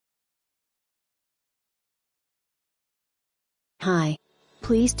Hi.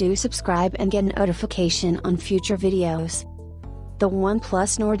 Please do subscribe and get a notification on future videos. The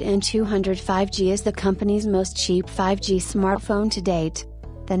OnePlus Nord N200 5G is the company's most cheap 5G smartphone to date.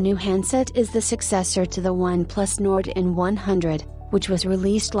 The new handset is the successor to the OnePlus Nord N100, which was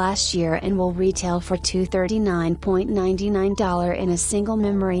released last year and will retail for $239.99 in a single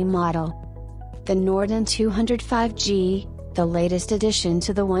memory model. The Nord N200 5G, the latest addition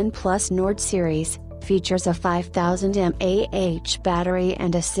to the OnePlus Nord series, features a 5000 mAh battery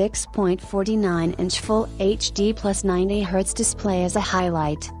and a 6.49-inch Full HD plus 90Hz display as a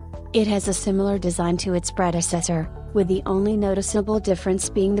highlight. It has a similar design to its predecessor, with the only noticeable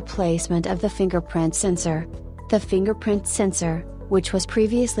difference being the placement of the fingerprint sensor. The fingerprint sensor, which was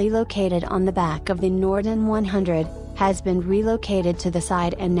previously located on the back of the Nord N100, has been relocated to the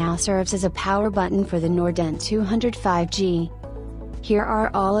side and now serves as a power button for the Nord N200 5G. Here are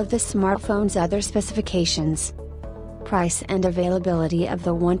all of the smartphone's other specifications. Price and availability of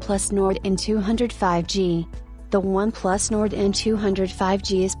the OnePlus Nord N200 5G. The OnePlus Nord N200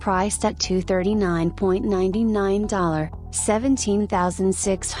 5G is priced at $239.99,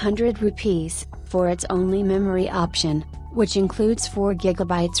 17,600 rupees, for its only memory option, which includes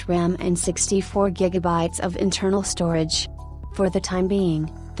 4GB RAM and 64GB of internal storage. For the time being,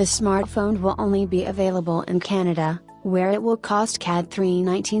 the smartphone will only be available in Canada, where it will cost CAD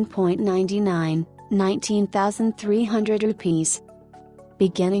 319.99, 19,300 rupees.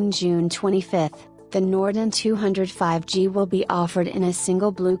 Beginning June 25, the Nord N200 5G will be offered in a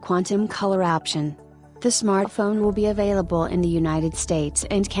single blue quantum color option. The smartphone will be available in the United States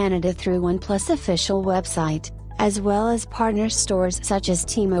and Canada through OnePlus official website, as well as partner stores such as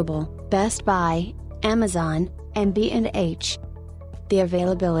T-Mobile, Best Buy, Amazon, and B&H. The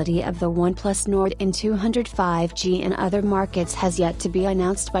availability of the OnePlus Nord N200 5G in other markets has yet to be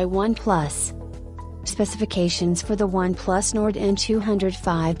announced by OnePlus. Specifications for the OnePlus Nord N200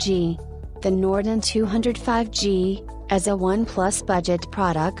 5G. The Nord N200 5G, as a OnePlus budget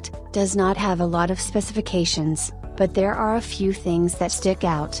product, does not have a lot of specifications, but there are a few things that stick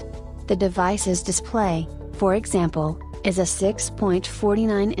out. The device's display, for example, is a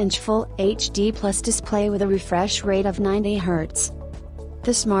 6.49-inch Full HD Plus display with a refresh rate of 90 Hz.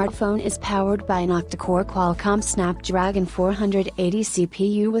 The smartphone is powered by an octa-core Qualcomm Snapdragon 480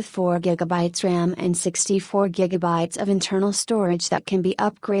 CPU with 4GB RAM and 64GB of internal storage that can be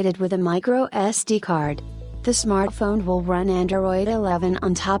upgraded with a micro SD card. The smartphone will run Android 11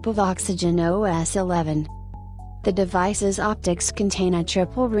 on top of Oxygen OS 11. The device's optics contain a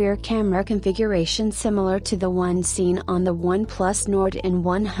triple rear camera configuration similar to the one seen on the OnePlus Nord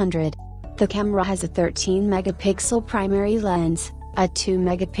N100. The camera has a 13-megapixel primary lens, a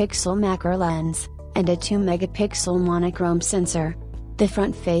 2-megapixel macro lens, and a 2-megapixel monochrome sensor. The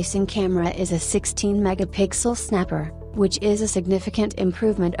front-facing camera is a 16-megapixel snapper, which is a significant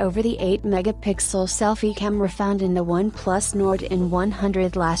improvement over the 8-megapixel selfie camera found in the OnePlus Nord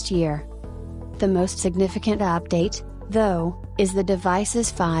N100 last year. The most significant update, though, is the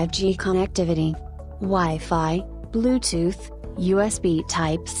device's 5G connectivity. Wi-Fi, Bluetooth, USB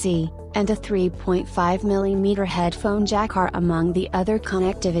Type-C, and a 3.5mm headphone jack are among the other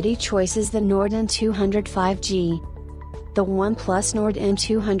connectivity choices. The Nord N200 5G. The OnePlus Nord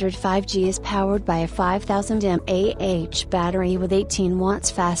N200 5G is powered by a 5000 mAh battery with 18 watts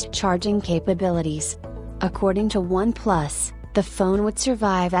fast charging capabilities. According to OnePlus, the phone would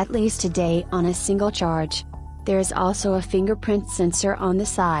survive at least a day on a single charge. There is also a fingerprint sensor on the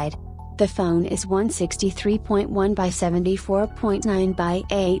side. The phone is 163.1 by 74.9 by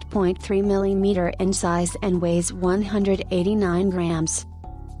 8.3 mm in size and weighs 189 grams.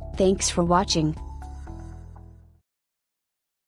 Thanks for watching.